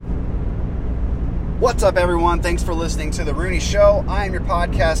What's up, everyone? Thanks for listening to The Rooney Show. I am your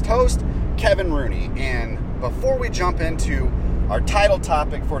podcast host, Kevin Rooney. And before we jump into our title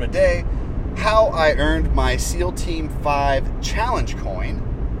topic for today, how I earned my SEAL Team 5 challenge coin,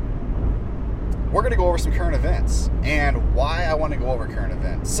 we're going to go over some current events and why I want to go over current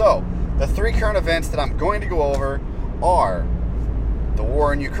events. So, the three current events that I'm going to go over are the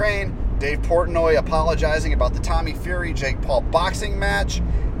war in Ukraine, Dave Portnoy apologizing about the Tommy Fury-Jake Paul boxing match,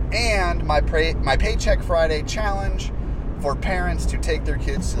 and my Paycheck Friday challenge for parents to take their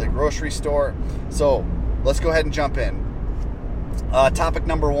kids to the grocery store. So let's go ahead and jump in. Topic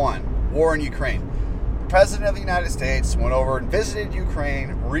number one, war in Ukraine. The President of the United States went over and visited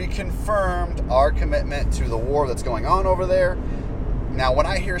Ukraine, reconfirmed our commitment to the war that's going on over there. Now, when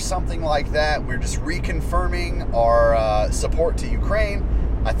I hear something like that, we're just reconfirming our support to Ukraine.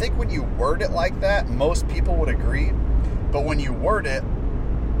 I think when you word it like that, most people would agree. But when you word it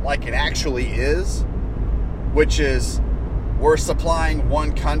like it actually is, which is we're supplying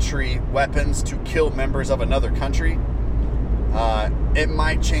one country weapons to kill members of another country, it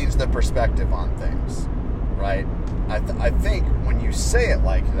might change the perspective on things, right? I think when you say it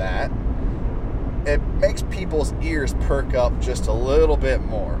like that, it makes people's ears perk up just a little bit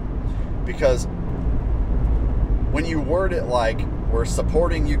more. Because when you word it like we're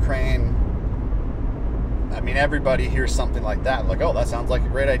supporting Ukraine, I mean, everybody hears something like that, like, oh, that sounds like a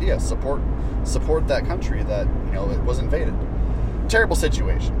great idea. Support that country that, it was invaded. Terrible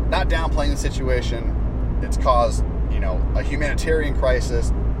situation. Not downplaying the situation. It's caused, a humanitarian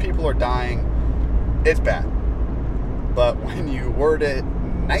crisis. People are dying. It's bad. But when you word it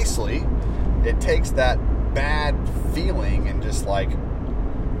nicely, it takes that bad feeling and just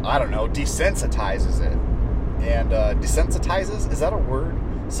desensitizes it. And desensitizes, is that a word?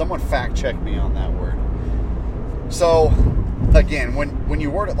 Someone fact check me on that word. So, again, when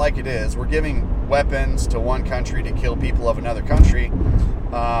you word it like it is, we're giving weapons to one country to kill people of another country.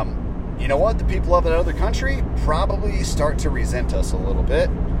 You know what? The people of another country probably start to resent us a little bit.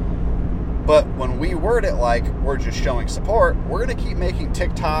 But when we word it like we're just showing support, we're going to keep making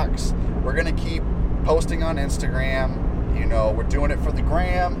TikToks. We're going to keep posting on Instagram. We're doing it for the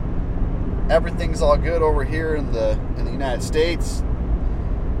gram. Everything's all good over here in the United States.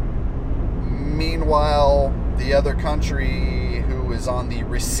 Meanwhile, the other country who is on the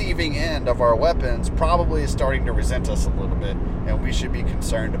receiving end of our weapons probably is starting to resent us a little bit, and we should be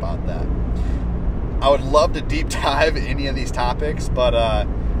concerned about that. I would love to deep dive any of these topics, but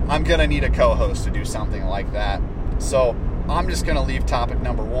I'm going to need a co-host to do something like that. So I'm just going to leave topic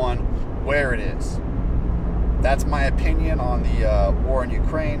number one where it is. That's my opinion on the war in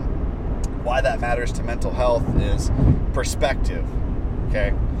Ukraine. Why that matters to mental health is perspective,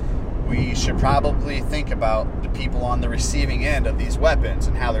 okay? We should probably think about the people on the receiving end of these weapons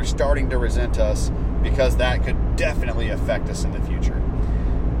and how they're starting to resent us, because that could definitely affect us in the future.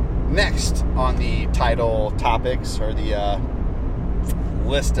 Next on the title topics, or the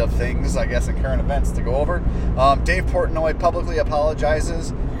list of things, I guess, in current events to go over, Dave Portnoy publicly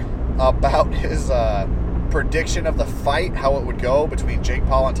apologizes about his prediction of the fight, how it would go between Jake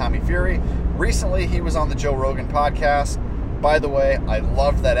Paul and Tommy Fury. Recently, he was on the Joe Rogan podcast. By the way, I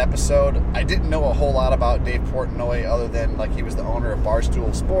loved that episode. I didn't know a whole lot about Dave Portnoy other than he was the owner of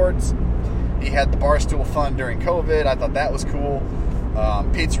Barstool Sports. He had the Barstool Fund during COVID. I thought that was cool.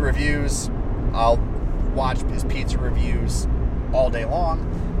 Pizza reviews. I'll watch his pizza reviews all day long,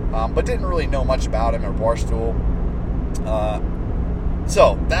 but didn't really know much about him or Barstool.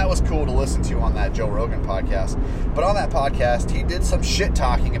 So that was cool to listen to on that Joe Rogan podcast. But on that podcast, he did some shit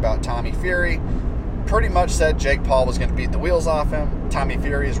talking about Tommy Fury. Pretty much said Jake Paul was going to beat the wheels off him. Tommy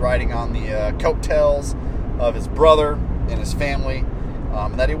Fury is riding on the coattails of his brother and his family,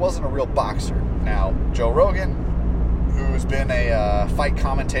 and that he wasn't a real boxer. Now, Joe Rogan, who's been a fight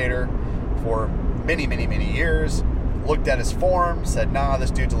commentator for many, many, many years, looked at his form, said, nah,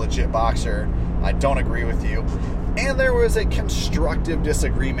 this dude's a legit boxer. I don't agree with you. And there was a constructive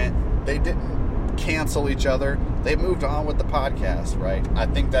disagreement. They didn't cancel each other. They moved on with the podcast, right? I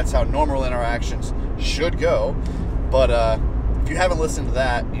think that's how normal interactions should go. But if you haven't listened to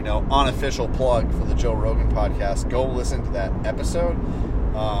that, unofficial plug for the Joe Rogan podcast, go listen to that episode.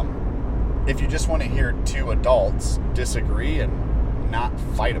 If you just want to hear two adults disagree and not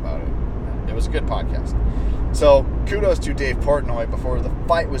fight about it, it was a good podcast. So kudos to Dave Portnoy. Before the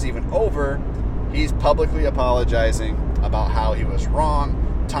fight was even over, he's publicly apologizing about how he was wrong.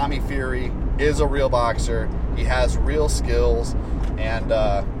 Tommy Fury is a real boxer. He has real skills. And,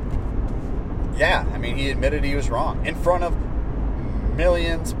 he admitted he was wrong in front of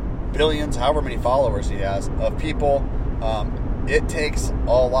millions, billions, however many followers he has, of people it takes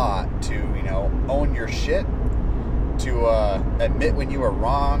a lot to, own your shit, to admit when you were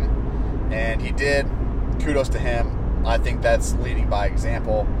wrong, and he did. Kudos to him. I think that's leading by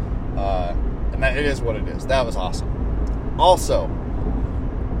example, and that it is what it is. That was awesome. Also,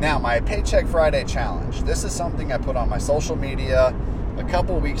 now my Paycheck Friday challenge. This is something I put on my social media a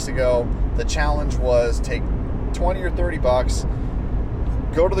couple weeks ago. The challenge was take $20 or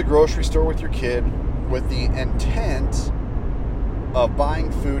 $30, go to the grocery store with your kid with the intent of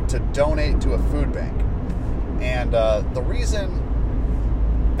buying food to donate to a food bank. And the reason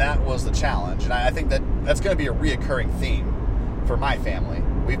that was the challenge, and I think that's going to be a reoccurring theme for my family.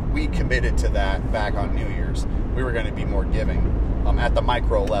 We committed to that back on New Year's. We were going to be more giving at the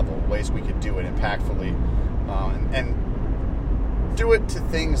micro level, ways we could do it impactfully, and do it to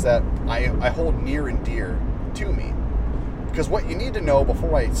things that I hold near and dear to me. Because what you need to know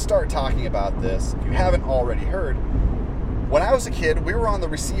before I start talking about this, if you haven't already heard, when I was a kid, we were on the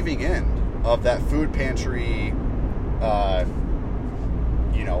receiving end of that food pantry.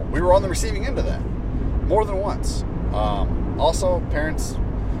 We were on the receiving end of that more than once. Also, parents,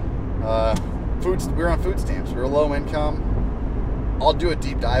 we were on food stamps. We were low income. I'll do a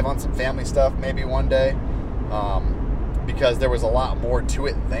deep dive on some family stuff maybe one day, because there was a lot more to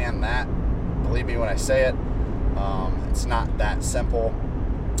it than that. Believe me when I say it. It's not that simple,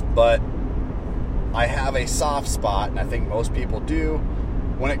 but I have a soft spot, and I think most people do,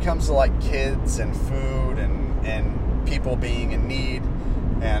 when it comes to like kids and food and people being in need.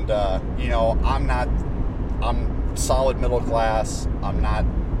 And I'm solid middle class. I'm not,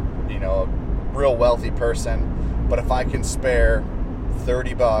 a real wealthy person, but if I can spare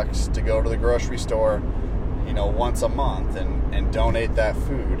 $30 to go to the grocery store, once a month and donate that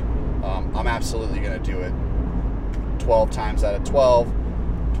food, I'm absolutely going to do it 12 times out of 12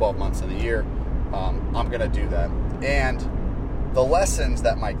 months of the year. I'm going to do that. And the lessons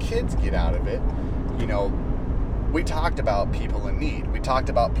that my kids get out of it, we talked about people in need. We talked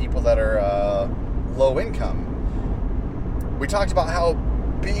about people that are low income. We talked about how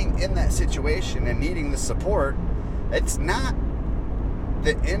being in that situation and needing the support, it's not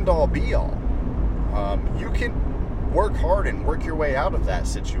the end-all be-all. You can work hard and work your way out of that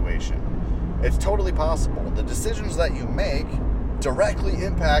situation. It's totally possible. The decisions that you make directly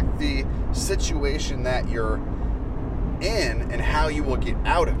impact the situation that you're in and how you will get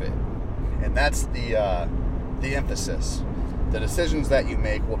out of it. And that's the emphasis. The decisions that you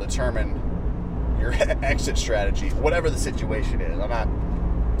make will determine your exit strategy, whatever the situation is. I'm not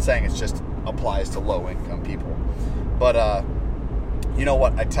saying it just applies to low-income people. But, you know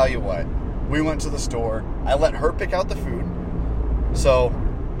what? I tell you what. We went to the store. I let her pick out the food. So,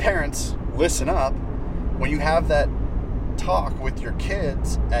 parents, listen up. When you have that talk with your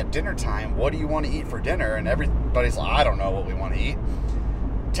kids at dinner time, what do you want to eat for dinner? And everybody's like, I don't know what we want to eat.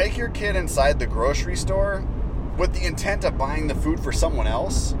 Take your kid inside the grocery store with the intent of buying the food for someone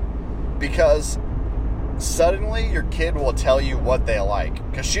else, because suddenly your kid will tell you what they like.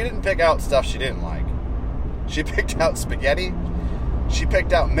 Because she didn't pick out stuff she didn't like. She picked out spaghetti. She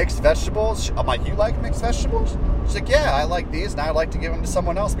picked out mixed vegetables. I'm like, you like mixed vegetables? She's like, yeah, I like these, and I'd like to give them to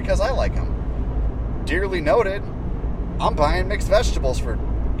someone else because I like them. Dearly noted, I'm buying mixed vegetables for,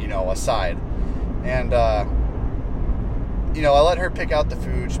 a side. And, I let her pick out the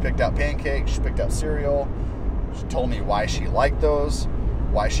food. She picked out pancakes. She picked out cereal. She told me why she liked those,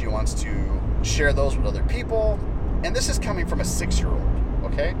 why she wants to share those with other people. And this is coming from a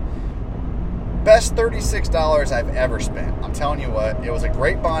 6-year-old, okay? Best $36 I've ever spent. I'm telling you what, it was a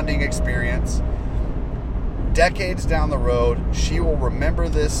great bonding experience. Decades down the road, she will remember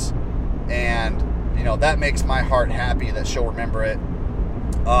this, and, that makes my heart happy that she'll remember it.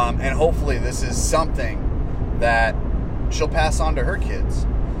 And hopefully this is something that she'll pass on to her kids.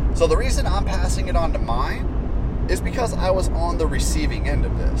 So the reason I'm passing it on to mine is because I was on the receiving end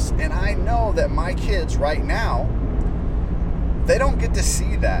of this. And I know that my kids right now, they don't get to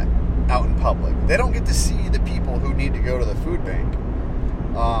see that out in public. They don't get to see the people who need to go to the food bank.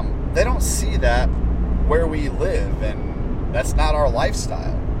 They don't see that where we live, and that's not our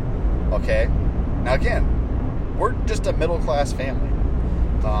lifestyle. Okay? Now again, we're just a middle-class family.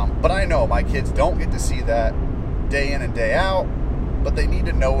 But I know my kids don't get to see that day in and day out, but they need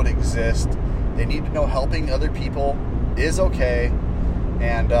to know it exists. They need to know helping other people is okay,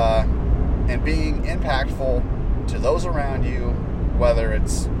 and being impactful to those around you, whether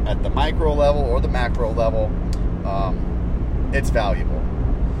it's at the micro level or the macro level, it's valuable.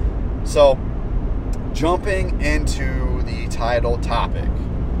 So, jumping into the title topic,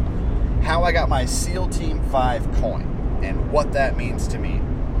 how I got my SEAL Team 5 coin and what that means to me.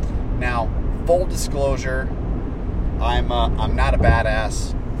 Now, full disclosure, I'm not a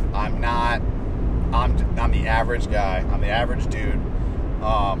badass. I'm the average guy. I'm the average dude.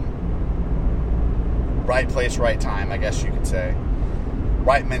 Right place, right time, I guess you could say.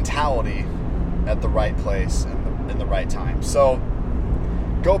 Right mentality at the right place in the right time. So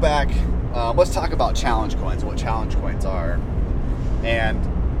go back. Let's talk about challenge coins, what challenge coins are. And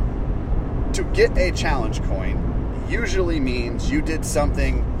to get a challenge coin usually means you did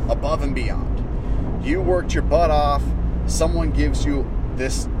something above and beyond. You worked your butt off. Someone gives you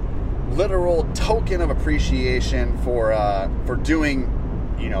this literal token of appreciation for doing,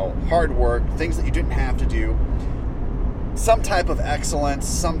 hard work, things that you didn't have to do. Some type of excellence,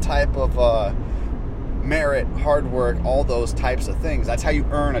 some type of merit, hard work, all those types of things. That's how you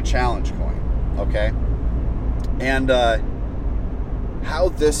earn a challenge coin, okay? And how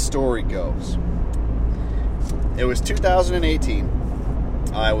this story goes. It was 2018.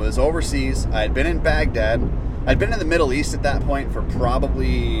 I was overseas. I had been in Baghdad. I'd been in the Middle East at that point for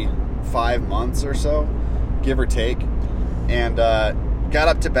probably 5 months or so, give or take. And got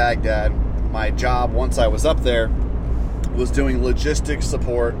up to Baghdad. My job, once I was up there, was doing logistics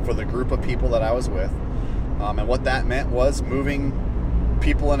support for the group of people that I was with. And what that meant was moving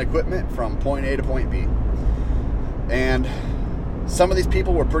people and equipment from point A to point B. And some of these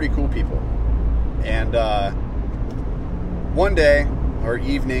people were pretty cool people. And one day, or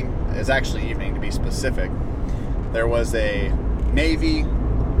evening, it was actually evening to be specific, there was a Navy,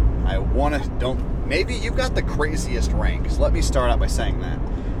 Navy, you've got the craziest ranks. Let me start out by saying that.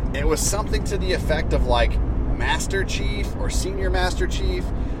 It was something to the effect of like Master Chief or Senior Master Chief.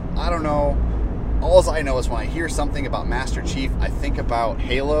 I don't know. All I know is when I hear something about Master Chief, I think about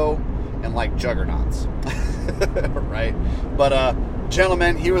Halo and like Juggernauts. Right? But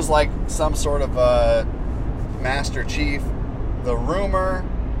gentleman, he was like some sort of Master Chief. The rumor,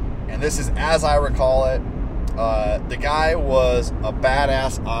 and this is as I recall it, the guy was a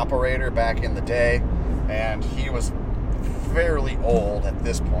badass operator back in the day, and he was fairly old at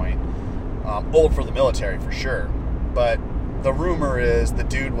this point. Old for the military for sure, but the rumor is the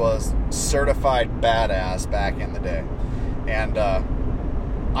dude was certified badass back in the day. And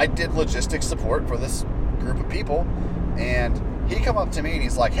I did logistics support for this group of people, and he come up to me and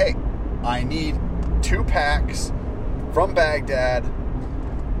he's like, hey, I need 2 packs from Baghdad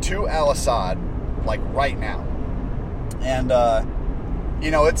to Al-Assad, like right now. And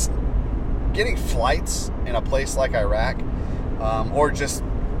it's getting flights in a place like Iraq, or just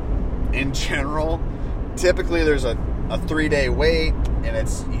in general, typically there's a 3-day wait, and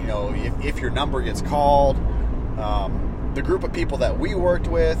it's, if your number gets called, the group of people that we worked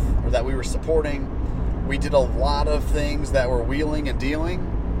with or that we were supporting, we did a lot of things that were wheeling and dealing.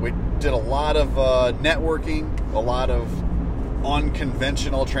 We did a lot of networking, a lot of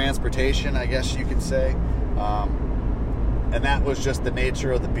unconventional transportation, I guess you could say. And that was just the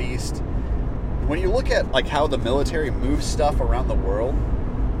nature of the beast. When you look at like how the military moves stuff around the world,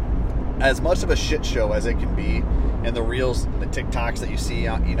 as much of a shit show as it can be, and the reels and the TikToks that you see,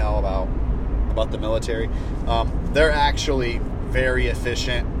 about the military, they're actually very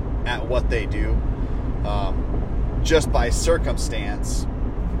efficient at what they do. Just by circumstance,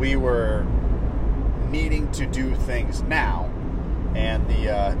 we were needing to do things now, and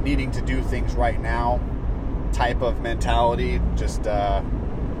the needing to do things right now type of mentality just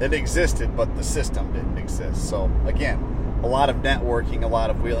it existed, but the system didn't exist. So again, a lot of networking, a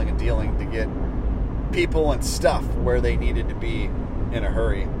lot of wheeling and dealing to get people and stuff where they needed to be in a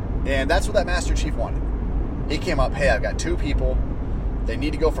hurry. And that's what that Master Chief wanted. He came up, hey, I've got 2 people. They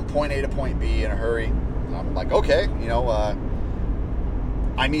need to go from point A to point B in a hurry. And I'm like, okay,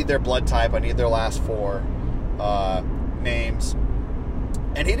 I need their blood type. I need their last 4 names.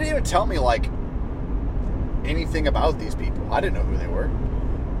 And he didn't even tell me, like, anything about these people. I didn't know who they were.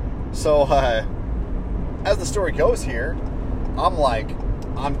 So, as the story goes here, I'm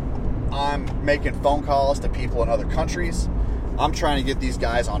making phone calls to people in other countries. I'm trying to get these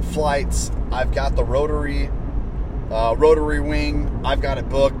guys on flights. I've got the rotary wing. I've got it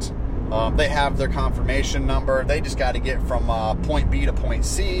booked. They have their confirmation number. They just got to get from point B to point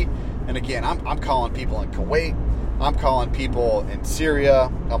C. And again, I'm calling people in Kuwait. I'm calling people in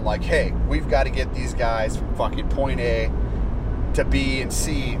Syria. I'm like, hey, we've got to get these guys from fucking point A to B and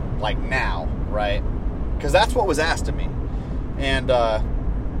C, like now, right? Because that's what was asked of me. And I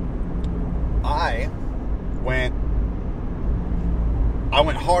went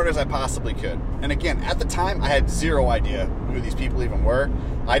hard as I possibly could. And again, at the time, I had zero idea who these people even were.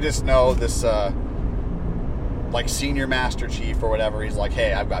 I just know this, like, Senior Master Chief or whatever. He's like,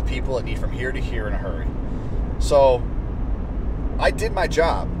 hey, I've got people that need from here to here in a hurry. So I did my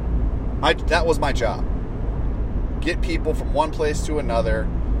job. That was my job. get people from one place to another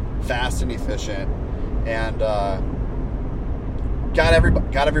fast and efficient, and got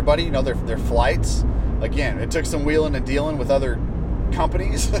everybody, their flights. Again, it took some wheeling and dealing with other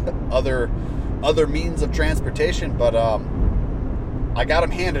companies, other means of transportation, but I got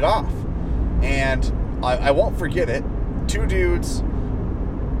them handed off, and I won't forget it. 2 dudes,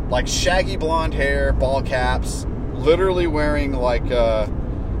 like shaggy blonde hair, ball caps, literally wearing like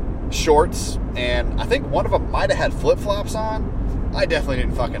shorts, and I think one of them might have had flip-flops on. I definitely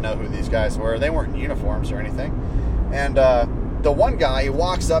didn't fucking know who these guys were. They weren't in uniforms or anything. And the one guy, he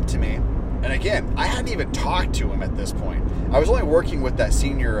walks up to me, and again, I hadn't even talked to him at this point. I was only working with that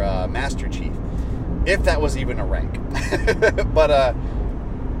senior Master Chief, if that was even a rank. But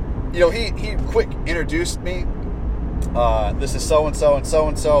he quick introduced me. This is so-and-so and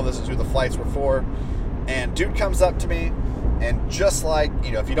so-and-so. This is who the flights were for. And dude comes up to me, and just like,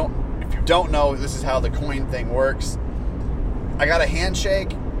 if you don't know, this is how the coin thing works. I got a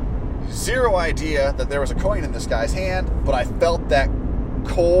handshake. Zero idea that there was a coin in this guy's hand, but I felt that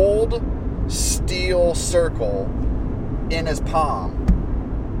cold steel circle in his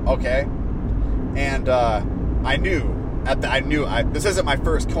palm. Okay? And I knew this isn't my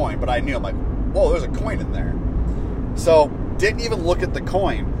first coin, but I knew, I'm like, whoa, there's a coin in there. So, didn't even look at the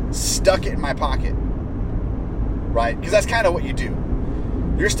coin, stuck it in my pocket. Right? Because that's kind of what you do.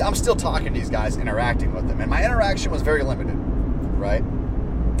 I'm still talking to these guys, interacting with them, and my interaction was very limited. Right?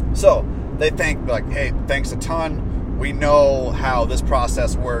 So, they hey, thanks a ton. We know how this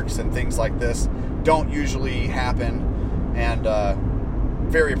process works, and things like this don't usually happen, and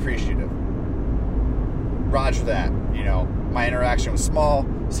very appreciative. Roger that. My interaction was small.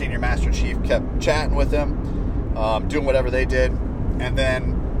 Senior Master Chief kept chatting with them, doing whatever they did, and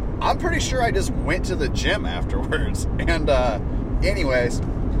then I'm pretty sure I just went to the gym afterwards. And anyways,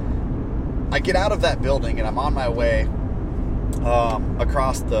 I get out of that building, and I'm on my way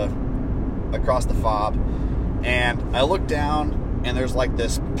across the fob, and I look down, and there's like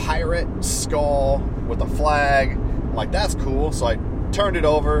this pirate skull with a flag. I'm like, that's cool. So I turned it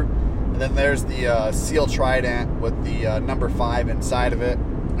over, and then there's the SEAL Trident with the number 5 inside of it.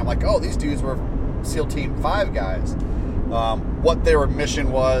 And I'm like, oh, these dudes were SEAL Team 5 guys. What their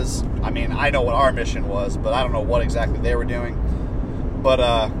mission was, I mean, I know what our mission was, but I don't know what exactly they were doing. But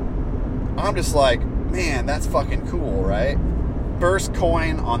I'm just like, man, that's fucking cool, right? First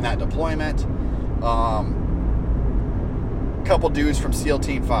coin on that deployment. Couple dudes from SEAL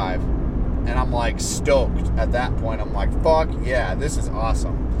Team 5. And I'm like stoked at that point. I'm like, fuck yeah, this is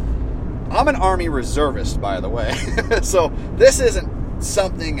awesome. I'm an Army reservist, by the way. So this isn't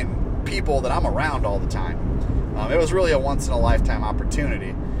something and people that I'm around all the time. It was really a once-in-a-lifetime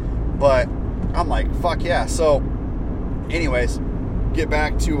opportunity. But I'm like, fuck yeah. So anyways, get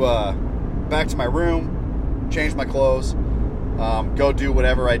back to my room, change my clothes, go do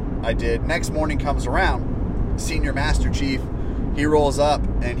whatever I did. Next morning comes around, Senior Master Chief, he rolls up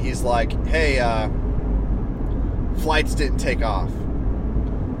and he's like, hey, flights didn't take off.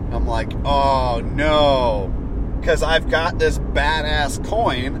 I'm like, oh no, because I've got this badass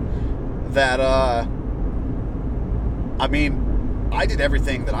coin that, I mean, I did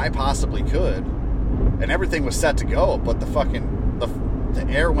everything that I possibly could, and everything was set to go, but the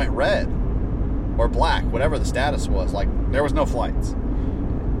air went red or black, whatever the status was. Like, there was no flights.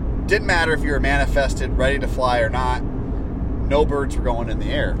 Didn't matter if you were manifested, ready to fly or not. No birds were going in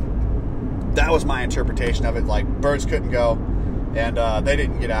the air. That was my interpretation of it. Like, birds couldn't go, and they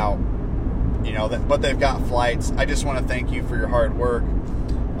didn't get out. But they've got flights. I just want to thank you for your hard work,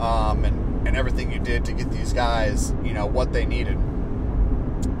 and everything you did to get these guys, what they needed.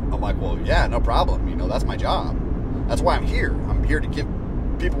 I'm like, well, yeah, no problem. That's my job. That's why I'm here. I'm here to give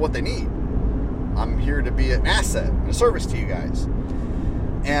people what they need. I'm here to be an asset and a service to you guys.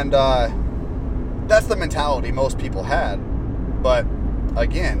 And that's the mentality most people had. But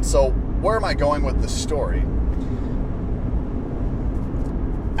again, so where am I going with this story?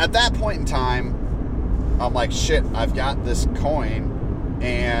 At that point in time, I'm like, shit, I've got this coin,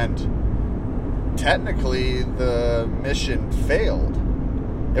 and technically the mission failed.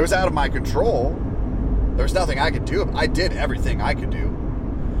 It was out of my control. There was nothing I could do. I did everything I could do.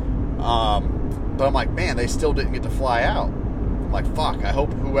 But I'm like, man, they still didn't get to fly out. I'm like, fuck, I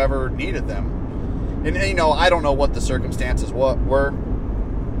hope whoever needed them. And I don't know what the circumstances were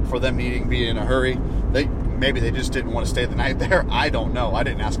for them needing to be in a hurry. Maybe they just didn't want to stay the night there. I don't know. I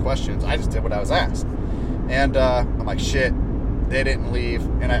didn't ask questions. I just did what I was asked. And I'm like, shit, they didn't leave.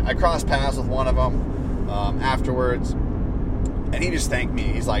 And I crossed paths with one of them afterwards. And he just thanked me.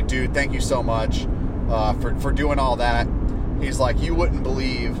 He's like, dude, thank you so much for doing all that. He's like, you wouldn't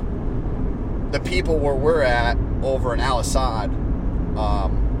believe the people where we're at over in Al Asad,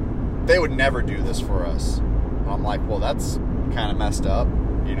 they would never do this for us. I'm like, well, that's kind of messed up,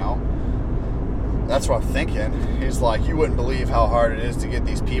 you know? That's what I'm thinking. He's like, you wouldn't believe how hard it is to get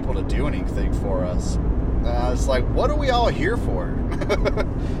these people to do anything for us. And I was like, what are we all here for?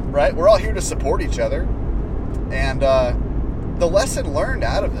 Right? We're all here to support each other. And the lesson learned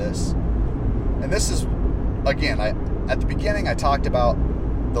out of this, and this is, again, at the beginning I talked about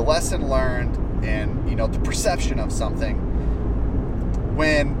the lesson learned and, you know, the perception of something.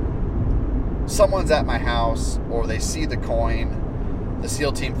 When someone's at my house or they see the coin, the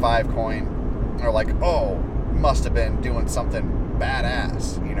SEAL Team 5 coin, they're like, oh, must have been doing something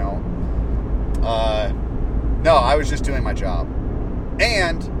badass, you know? No, I was just doing my job.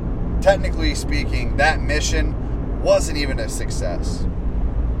 And, technically speaking, that mission wasn't even a success.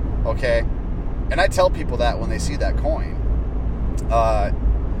 Okay? And I tell people that when they see that coin.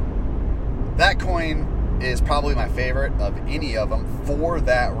 That coin is probably my favorite of any of them for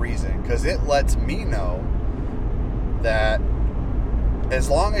that reason. Because it lets me know that as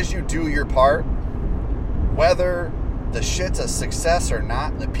long as you do your part, whether the shit's a success or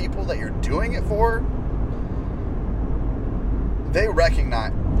not, the people that you're doing it for, they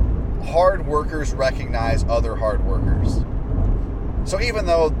recognize, hard workers recognize other hard workers. So even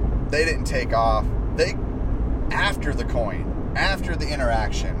though they didn't take off, after the coin, after the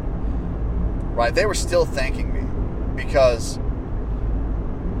interaction, right, they were still thanking me because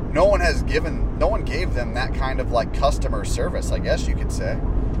no one gave them that kind of like customer service, I guess you could say.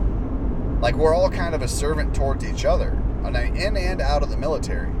 Like, we're all kind of a servant towards each other, in and out of the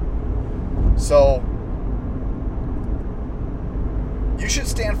military. So you should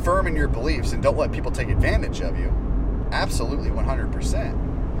stand firm in your beliefs and don't let people take advantage of you. Absolutely,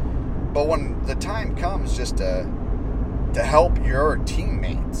 100%. But when the time comes just to help your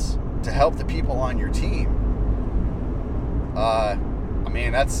teammates, to help the people on your team, I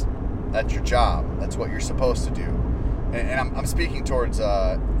mean, that's your job. That's what you're supposed to do. And I'm speaking towards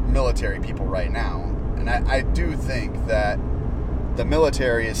military people right now. And I do think that the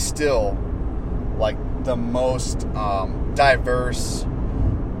military is still like the most diverse,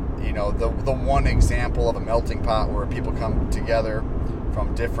 you know, the one example of a melting pot where people come together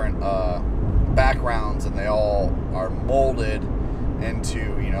from different backgrounds and they all are molded into,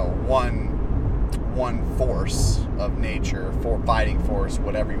 you know, one force of nature, fighting force,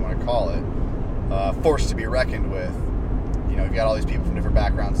 whatever you want to call it, force to be reckoned with. You know, you've got all these people from different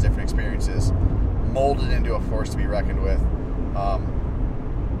backgrounds, different experiences, molded into a force to be reckoned with.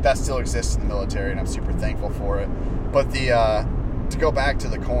 That still exists in the military, and I'm super thankful for it. But to go back to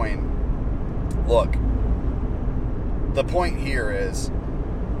the coin, look, the point here is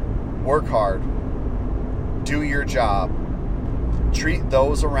work hard, do your job, treat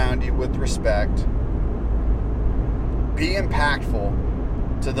those around you with respect, be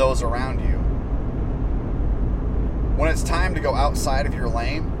impactful to those around you. When it's time to go outside of your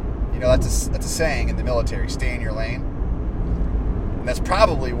lane, you know, that's a saying in the military, stay in your lane. And that's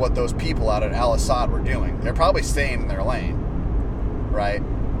probably what those people out at Al Asad were doing. They're probably staying in their lane, right?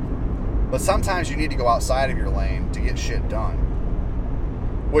 But sometimes you need to go outside of your lane to get shit done.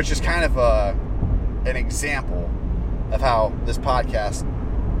 Which is kind of an example of how this podcast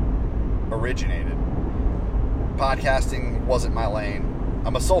originated. Podcasting wasn't my lane.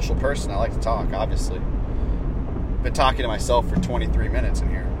 I'm a social person. I like to talk, obviously. Been talking to myself for 23 minutes in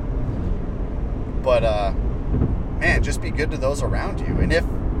here. But, man, just be good to those around you. And if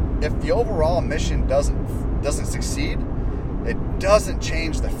the overall mission doesn't succeed, it doesn't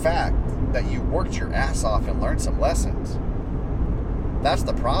change the fact that you worked your ass off and learned some lessons. That's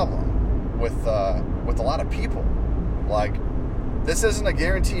the problem with a lot of people. Like, this isn't a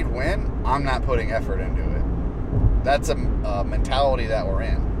guaranteed win. I'm not putting effort into it. That's a mentality that we're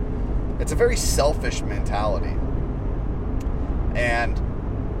in. It's a very selfish mentality. And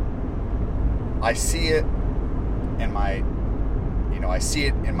I see it on my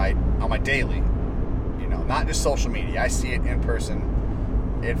daily, you know, not just social media. I see it in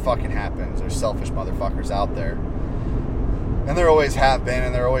person. It fucking happens. There's selfish motherfuckers out there. And there always have been,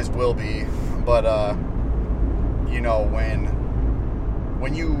 and there always will be. But, you know,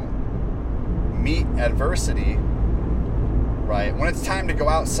 when you meet adversity, right, when it's time to go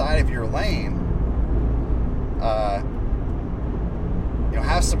outside of your lane, you know,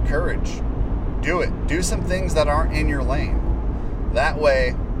 have some courage. Do it. Do some things that aren't in your lane. That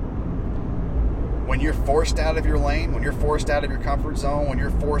way, when you're forced out of your lane, when you're forced out of your comfort zone, when you're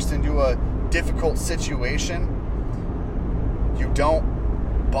forced into a difficult situation, you don't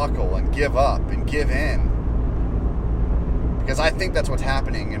buckle and give up and give in. Because I think that's what's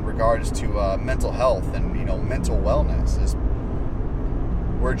happening in regards to mental health and, you know, mental wellness is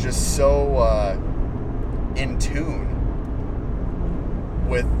we're just so in tune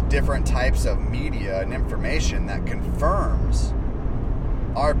with different types of media and information that confirms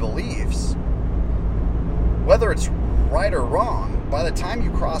our beliefs. Whether it's right or wrong, by the time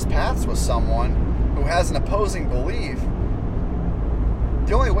you cross paths with someone who has an opposing belief,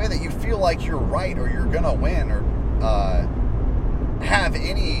 the only way that you feel like you're right or you're gonna win or have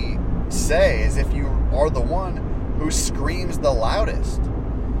any say is if you are the one who screams the loudest.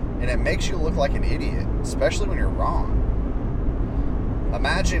 And it makes you look like an idiot, especially when you're wrong.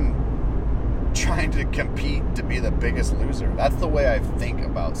 Imagine trying to compete to be the biggest loser. That's the way I think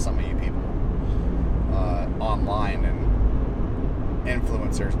about some of you people online and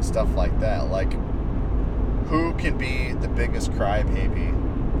influencers and stuff like that. Like, who can be the biggest crybaby?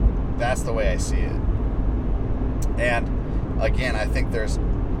 That's the way I see it. And again, I think there's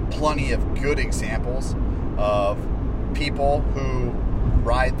plenty of good examples of people who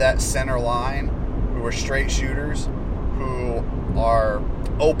ride that center line, who are straight shooters, who are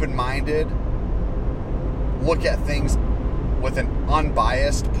open-minded, look at things with an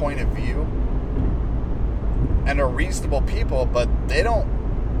unbiased point of view, and are reasonable people, but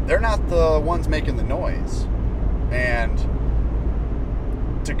they're not the ones making the noise. And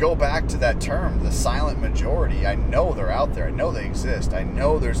to go back to that term, the silent majority, I know they're out there. I know they exist. I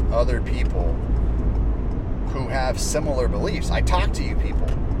know there's other people who have similar beliefs. I talk to you people,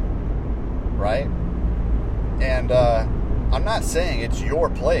 right? And I'm not saying it's your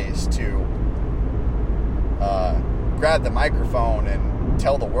place to grab the microphone and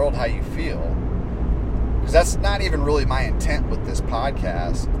tell the world how you feel, because that's not even really my intent with this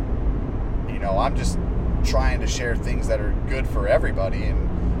podcast. I'm just trying to share things that are good for everybody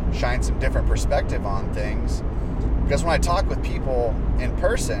and shine some different perspective on things. Because when I talk with people in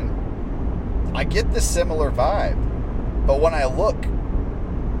person, I get this similar vibe. But when I look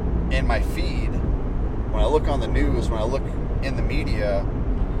in my feed, when I look on the news, when I look in the media,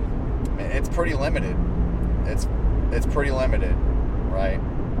 it's pretty limited. It's pretty limited, right?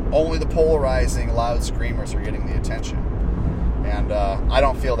 Only the polarizing, loud screamers are getting the attention. And I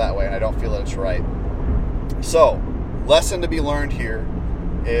don't feel that way, and I don't feel that it's right. So, lesson to be learned here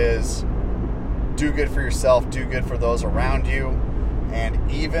is do good for yourself, do good for those around you,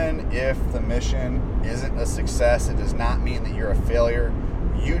 and even if the mission isn't a success, it does not mean that you're a failure.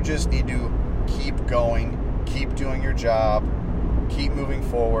 You just need to keep going, keep doing your job, keep moving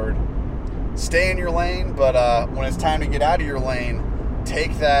forward. Stay in your lane, but when it's time to get out of your lane,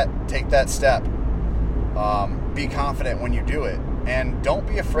 take that step. Be confident when you do it, and don't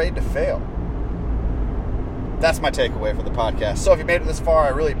be afraid to fail. That's my takeaway for the podcast. So if you made it this far, I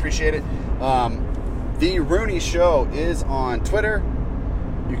really appreciate it. The Rooney Show is on Twitter.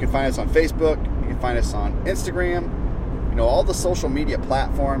 You can find us on Facebook. You can find us on Instagram. All the social media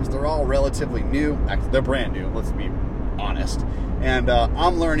platforms, they're all relatively new. Actually, they're brand new, let's be honest. And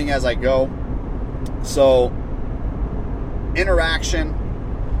I'm learning as I go. So interaction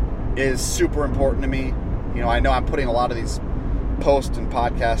is super important to me. I know I'm putting a lot of these posts and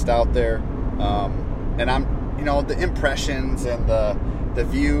podcasts out there. And I'm, the impressions and the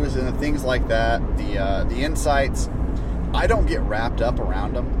views and the things like that, the insights, I don't get wrapped up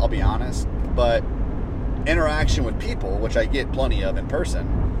around them, I'll be honest. But interaction with people, which I get plenty of in person,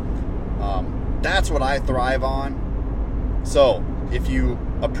 that's what I thrive on. So if you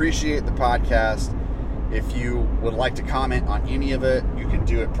appreciate the podcast, if you would like to comment on any of it, you can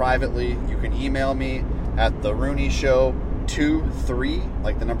do it privately. You can email me at therooney.show23,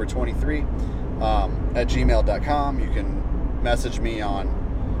 like the number 23, at gmail.com. You can message me on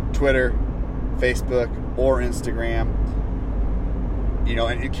Twitter, Facebook, or Instagram.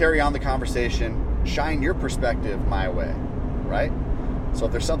 And you carry on the conversation. Shine your perspective my way, right? So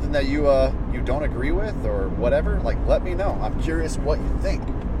if there's something that you don't agree with or whatever, let me know. I'm curious what you think.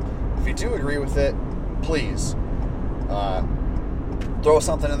 If you do agree with it, please throw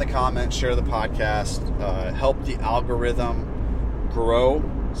something in the comments, share the podcast, help the algorithm grow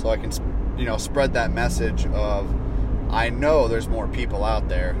so I can spread that message of, I know there's more people out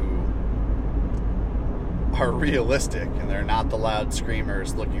there who are realistic and they're not the loud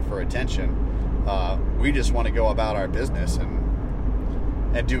screamers looking for attention. We just want to go about our business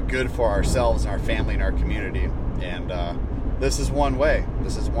and do good for ourselves and our family and our community. And this is one way.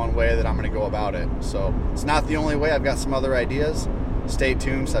 This is one way that I'm going to go about it. So it's not the only way. I've got some other ideas. Stay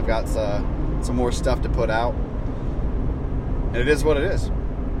tuned. So I've got some more stuff to put out. And it is what it is.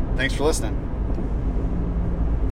 Thanks for listening.